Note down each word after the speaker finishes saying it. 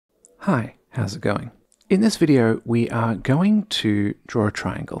Hi, how's it going? In this video, we are going to draw a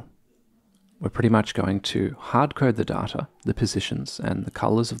triangle. We're pretty much going to hard-code the data, the positions, and the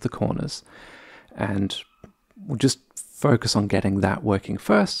colors of the corners, and we'll just focus on getting that working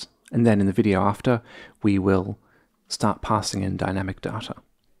first, and then in the video after, we will start passing in dynamic data.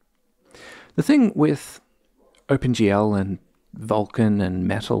 The thing with OpenGL and Vulkan and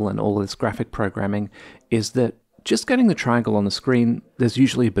Metal and all of this graphic programming is that just getting the triangle on the screen, there's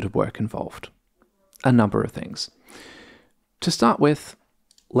usually a bit of work involved. A number of things. To start with,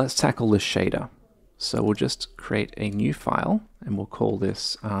 let's tackle this shader. So we'll just create a new file and we'll call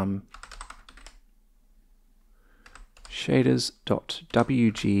this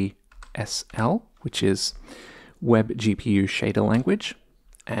shaders.wgsl, which is WebGPU shader language.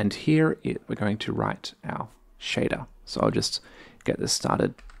 And here we're going to write our shader. So I'll just get this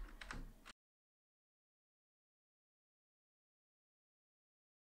started.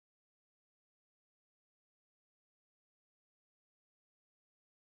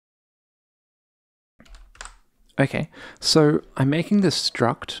 Okay, so I'm making this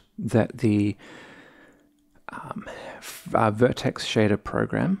struct that the vertex shader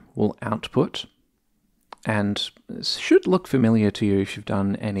program will output, and this should look familiar to you if you've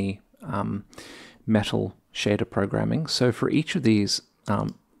done any metal shader programming. So for each of these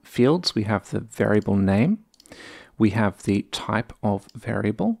fields, we have the variable name, we have the type of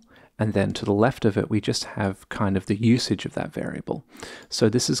variable, and then to the left of it, we just have kind of the usage of that variable. So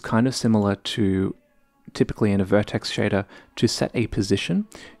this is kind of similar to typically in a vertex shader. To set a position,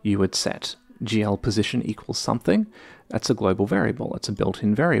 you would set GL position equals something. That's a global variable. It's a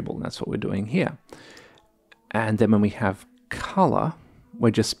built-in variable. And that's what we're doing here. And then when we have color,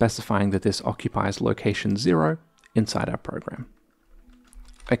 we're just specifying that this occupies location 0 inside our program.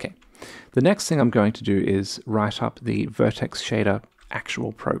 Okay, the next thing I'm going to do is write up the vertex shader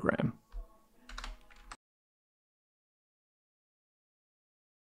actual program.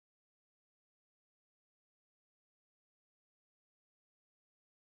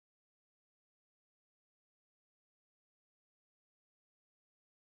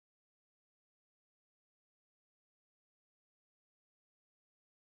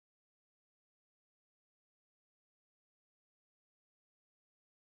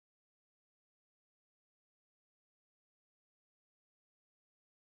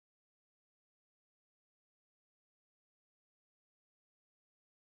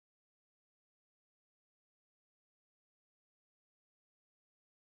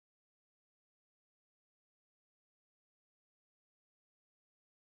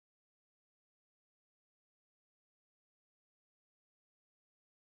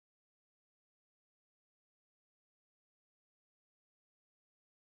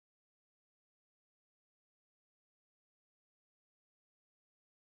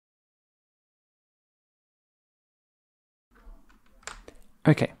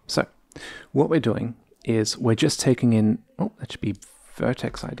 Okay, so what we're doing is we're just taking in, oh, that should be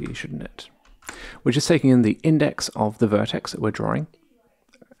vertex ID, shouldn't it? We're just taking in the index of the vertex that we're drawing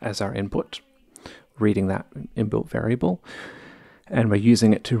as our input, reading that inbuilt variable, and we're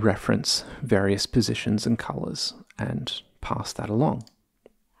using it to reference various positions and colors and pass that along.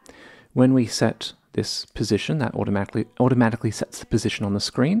 When we set this position, that automatically sets the position on the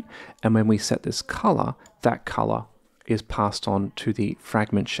screen, and when we set this color, that color is passed on to the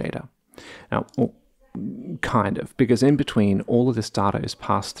fragment shader. Now, well, kind of, because in between all of this data is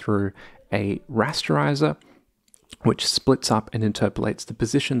passed through a rasterizer, which splits up and interpolates the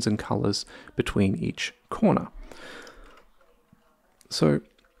positions and colors between each corner. So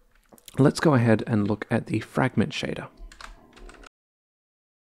let's go ahead and look at the fragment shader.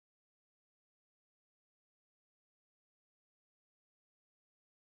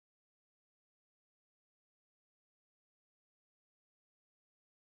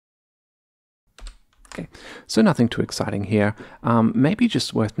 Okay, so nothing too exciting here. Maybe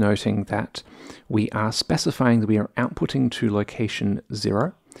just worth noting that we are specifying that we are outputting to location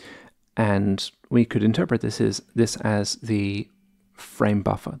 0, and we could interpret this as the frame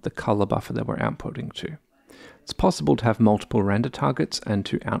buffer, the color buffer that we're outputting to. It's possible to have multiple render targets and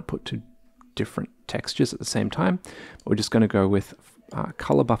to output to different textures at the same time. But we're just going to go with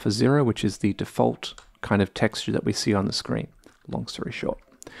color buffer 0, which is the default kind of texture that we see on the screen, long story short.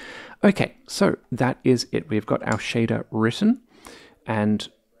 Okay, so that is it. We've got our shader written and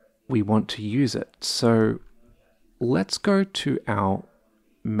we want to use it. So let's go to our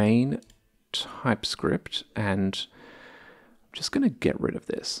main TypeScript, and I'm just going to get rid of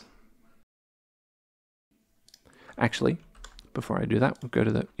this. Actually, before I do that, we'll go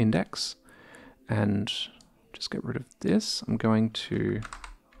to the index and just get rid of this. I'm going to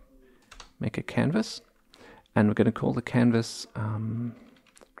make a canvas, and we're going to call the canvas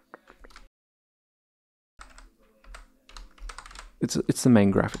it's the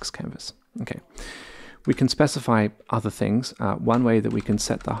main graphics canvas. Okay. We can specify other things. One way that we can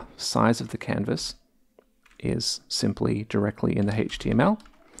set the size of the canvas is simply directly in the HTML.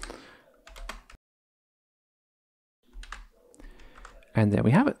 And there we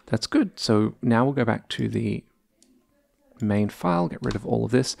have it. That's good. So now we'll go back to the main file, get rid of all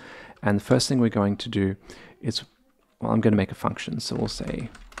of this. And the first thing we're going to do is, well, I'm going to make a function. So we'll say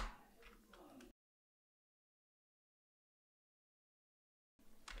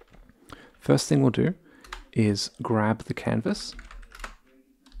first thing we'll do is grab the canvas.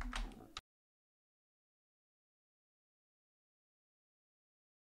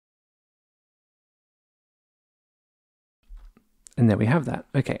 And there we have that.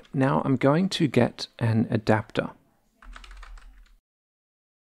 Okay, now I'm going to get an adapter.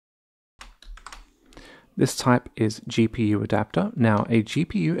 This type is GPU adapter. Now, a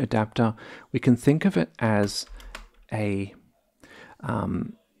GPU adapter, we can think of it as a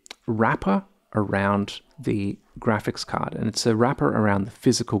wrapper around the graphics card, and it's a wrapper around the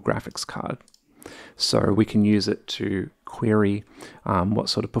physical graphics card. So we can use it to query what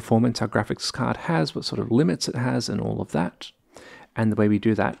sort of performance our graphics card has, what sort of limits it has, and all of that. And the way we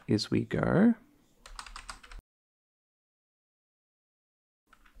do that is we go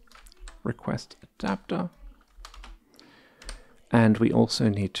request adapter, and we also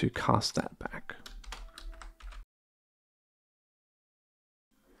need to cast that back.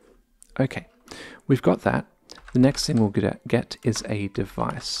 Okay, we've got that. The next thing we'll get is a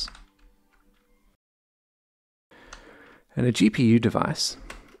device. And a GPU device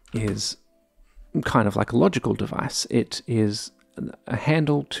is kind of like a logical device. It is a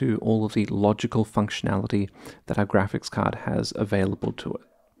handle to all of the logical functionality that our graphics card has available to it.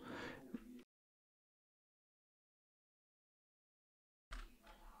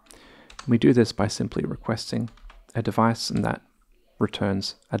 We do this by simply requesting a device, and that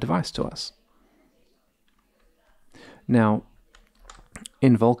returns a device to us. Now,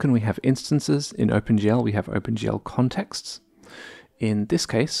 in Vulkan we have instances. In OpenGL we have OpenGL contexts. In this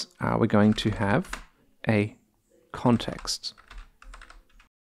case, we're going to have a context.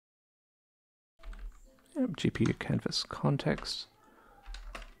 GPU canvas context.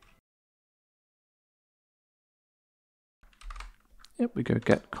 Yep, we go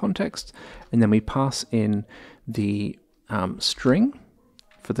get context, and then we pass in the string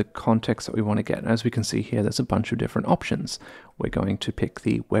for the context that we want to get. And as we can see here, there's a bunch of different options. We're going to pick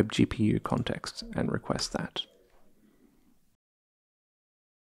the WebGPU context and request that.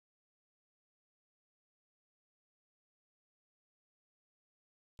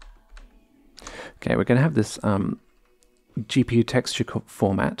 Okay, we're going to have this GPU texture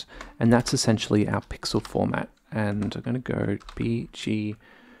format, and that's essentially our pixel format. And I'm going to go BGRA.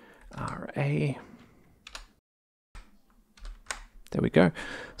 There we go.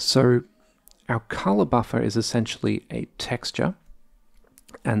 So our color buffer is essentially a texture.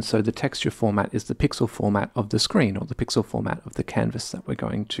 And so the texture format is the pixel format of the screen, or the pixel format of the canvas that we're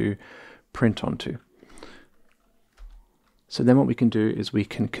going to print onto. So then what we can do is we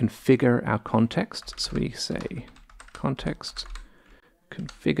can configure our context. So we say context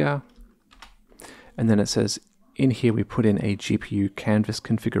configure, and then it says in here we put in a GPU canvas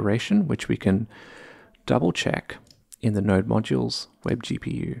configuration, which we can double check in the node modules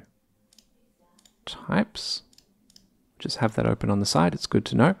WebGPU types. Just have that open on the side, it's good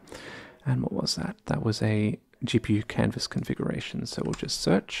to know. And what was that? That was a GPU canvas configuration. So we'll just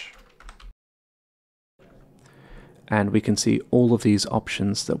search. And we can see all of these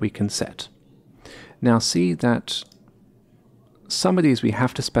options that we can set. Now see that some of these we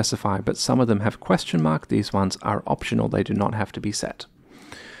have to specify, but some of them have question mark. These ones are optional, they do not have to be set.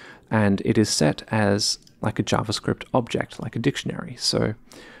 And it is set as like a JavaScript object, like a dictionary. So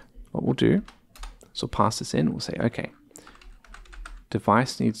what we'll do is we'll pass this in, we'll say, okay,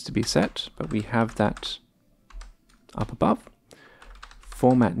 device needs to be set, but we have that up above.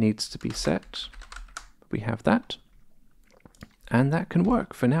 Format needs to be set, we have that. And that can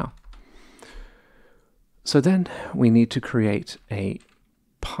work for now. So then we need to create a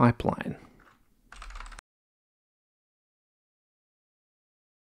pipeline.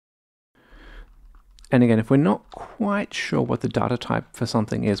 And again, if we're not quite sure what the data type for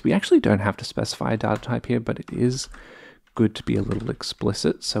something is, we actually don't have to specify a data type here, but it is good to be a little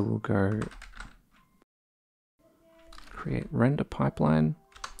explicit. So we'll go create render pipeline.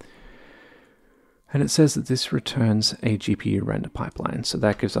 And it says that this returns a GPU render pipeline. So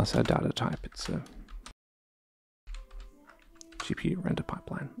that gives us our data type. It's a GPU render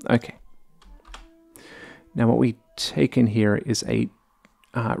pipeline. Okay. Now what we take in here is a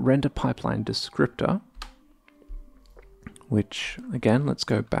render pipeline descriptor, which again, let's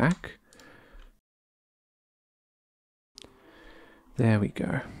go back. There we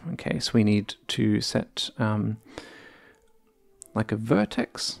go. Okay, so we need to set like a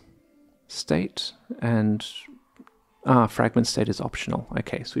vertex state, and fragment state is optional.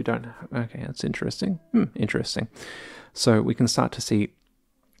 Okay, so we don't, okay, that's interesting. Interesting. So we can start to see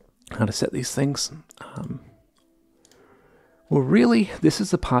how to set these things. Well, really, this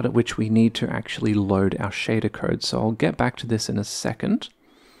is the part at which we need to actually load our shader code. So I'll get back to this in a second.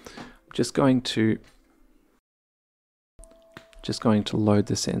 I'm just going to load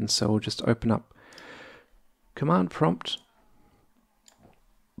this in. So we'll just open up command prompt,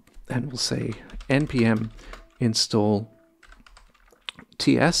 and we'll say npm install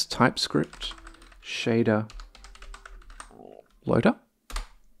ts TypeScript shader loader.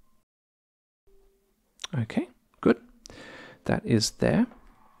 Okay, good. That is there.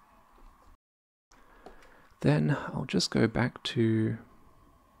 Then I'll just go back to,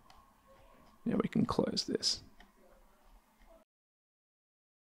 yeah, we can close this.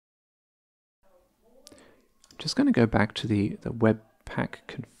 I'm just going to go back to the Webpack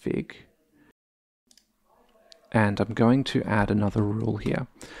config, and I'm going to add another rule here.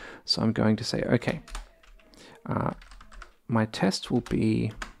 So I'm going to say, okay, my test will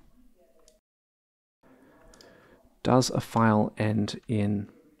be, does a file end in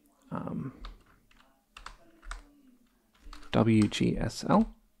WGSL?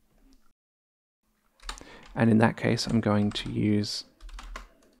 And in that case, I'm going to use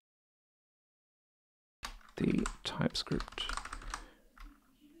the TypeScript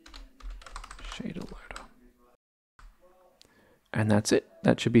shader loader. And that's it.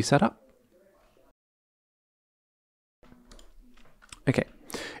 That should be set up. Okay,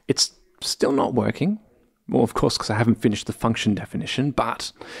 it's still not working. Well, of course, because I haven't finished the function definition,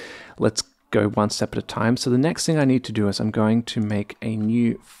 but let's go one step at a time. So the next thing I need to do is I'm going to make a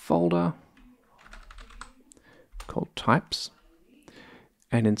new folder called types.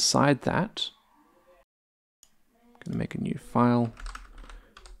 And inside that, I'm going to make a new file.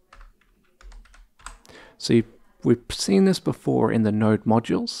 So we've seen this before in the node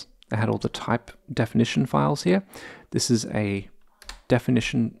modules. They had all the type definition files here. This is a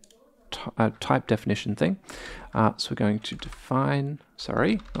definition type definition thing. So we're going to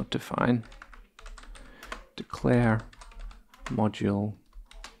declare module.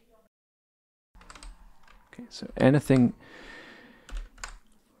 Okay, so anything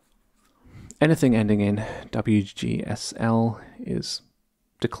ending in WGSL is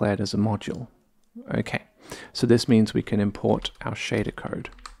declared as a module. Okay, so this means we can import our shader code.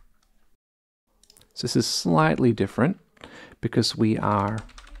 So this is slightly different because we are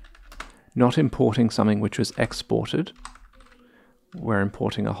not importing something which was exported. We're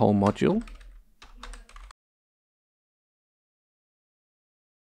importing a whole module.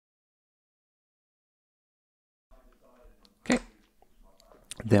 Okay,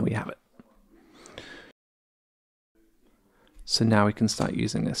 there we have it. So now we can start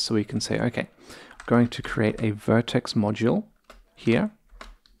using this. So we can say, okay, I'm going to create a vertex module here,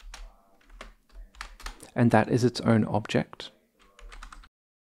 and that is its own object.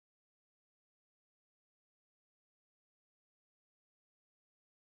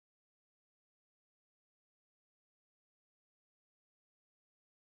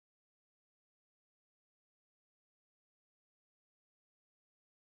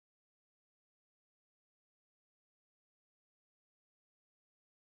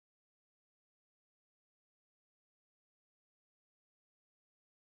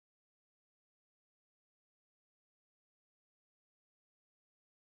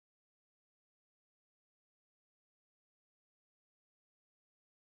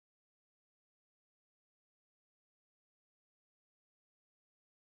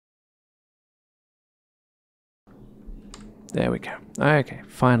 There we go. Okay,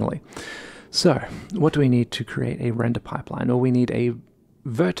 finally. So what do we need to create a render pipeline? Well, we need a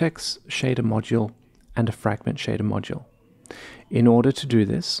vertex shader module and a fragment shader module. In order to do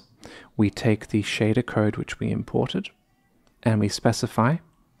this, we take the shader code which we imported and we specify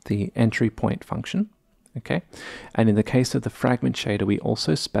the entry point function. Okay, and in the case of the fragment shader, we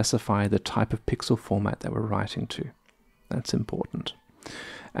also specify the type of pixel format that we're writing to. That's important.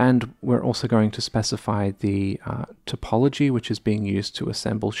 And we're also going to specify the topology which is being used to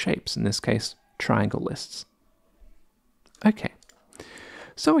assemble shapes, in this case, triangle lists. Okay,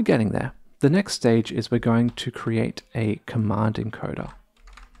 so we're getting there. The next stage is we're going to create a command encoder.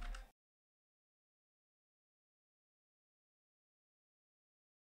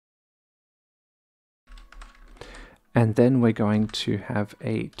 And then we're going to have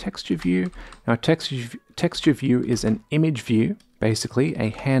a texture view. Now, texture view is an image view, basically a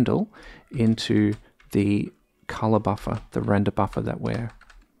handle into the color buffer, the render buffer that we're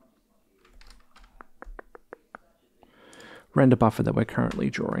currently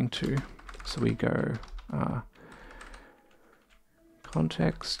drawing to. So we go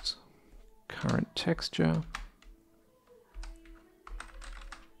context, current texture,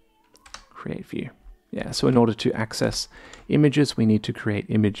 create view. Yeah, so in order to access images, we need to create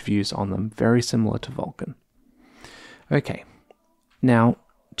image views on them, very similar to Vulkan. Okay, now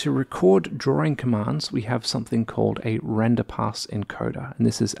to record drawing commands, we have something called a render pass encoder, and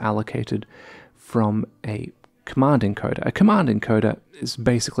this is allocated from a command encoder. A command encoder is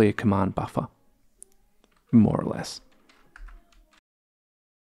basically a command buffer, more or less.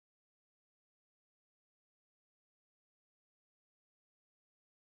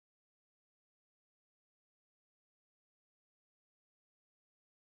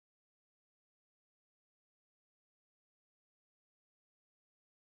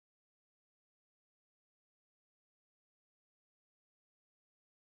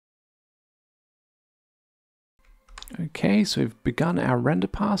 Okay, so we've begun our render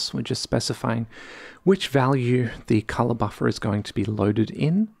pass. We're just specifying which value the color buffer is going to be loaded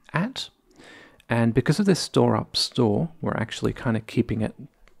in at. And because of this store up store, we're actually kind of keeping it,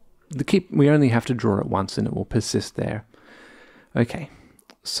 we only have to draw it once and it will persist there. Okay,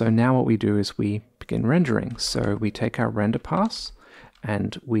 so now what we do is we begin rendering. So we take our render pass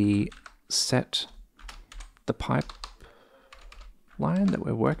and we set the pipeline that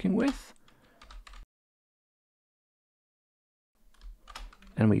we're working with.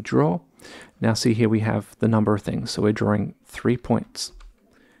 And we draw. Now see here we have the number of things. So we're drawing 3 points.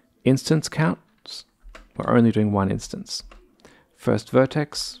 Instance counts, we're only doing one instance. First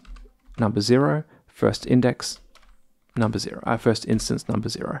vertex, number 0. First index, number 0. First instance, number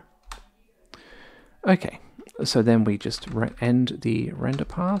 0. Okay, so then we just end the render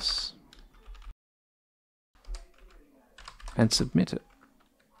pass and submit it.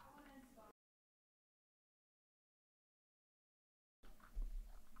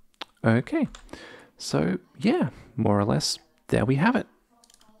 Okay, so yeah, more or less, there we have it.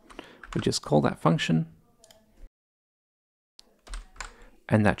 We just call that function,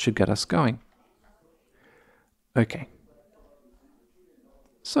 and that should get us going. Okay,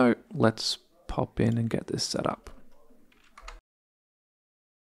 so let's pop in and get this set up.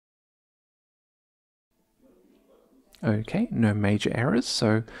 Okay, no major errors,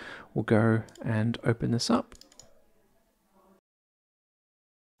 so we'll go and open this up.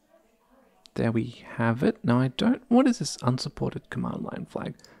 There we have it. Now what is this unsupported command line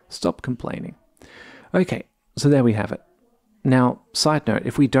flag? Stop complaining. Okay, so there we have it. Now, side note,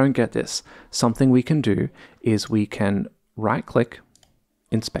 if we don't get this, something we can do is we can right click,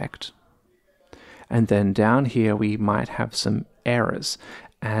 inspect, and then down here we might have some errors.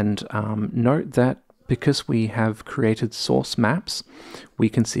 And note that because we have created source maps, we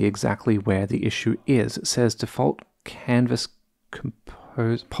can see exactly where the issue is. It says default canvas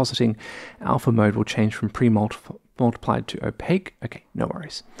compositing alpha mode will change from pre-multiplied to opaque. Okay, no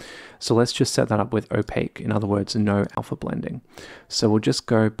worries. So let's just set that up with opaque. In other words, no alpha blending. So we'll just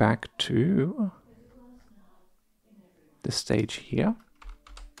go back to this stage here.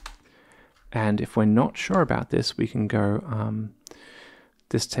 And if we're not sure about this, we can go,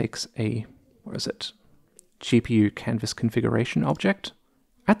 this takes a, what is it? GPU canvas configuration object.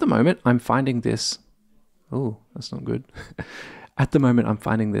 At the moment, I'm finding this, oh, that's not good. At the moment, I'm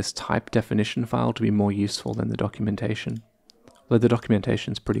finding this type definition file to be more useful than the documentation. Though the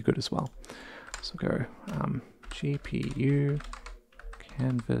documentation is pretty good as well. So go GPU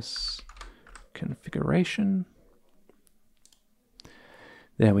canvas configuration.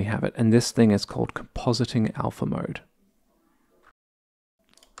 There we have it. And this thing is called compositing alpha mode,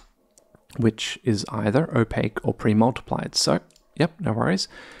 which is either opaque or pre-multiplied. So, yep, no worries.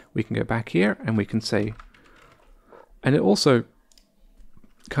 We can go back here and we can say, and it also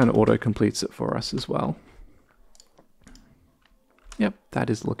kind of auto-completes it for us as well. Yep, that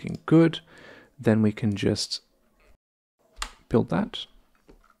is looking good. Then we can just build that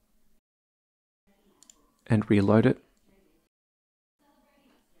and reload it.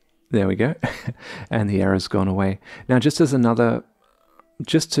 There we go. And the error's gone away. Now, just as another,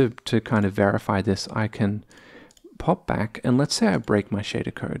 just to kind of verify this, I can pop back and let's say I break my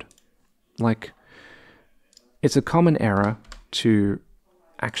shader code. Like, it's a common error to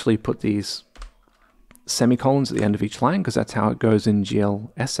actually put these semicolons at the end of each line because that's how it goes in GL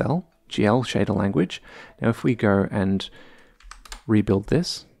shader language. Now if we go and rebuild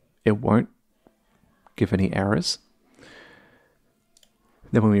this, it won't give any errors.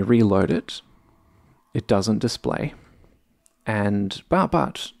 Then when we reload it, it doesn't display. And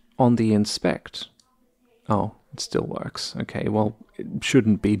but on the inspect, oh, it still works. Okay, well, it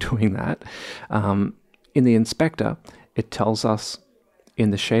shouldn't be doing that. In the inspector, it tells us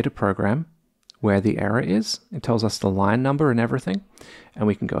in the shader program where the error is. It tells us the line number and everything, and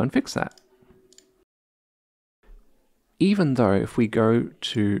we can go and fix that. Even though if we go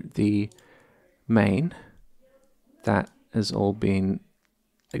to the main, that has all been,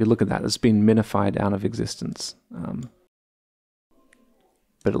 take a look at that, it's been minified out of existence.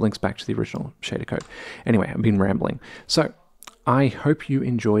 But it links back to the original shader code. Anyway, I've been rambling. So I hope you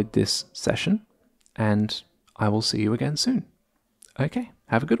enjoyed this session, and I will see you again soon. Okay,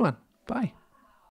 have a good one. Bye.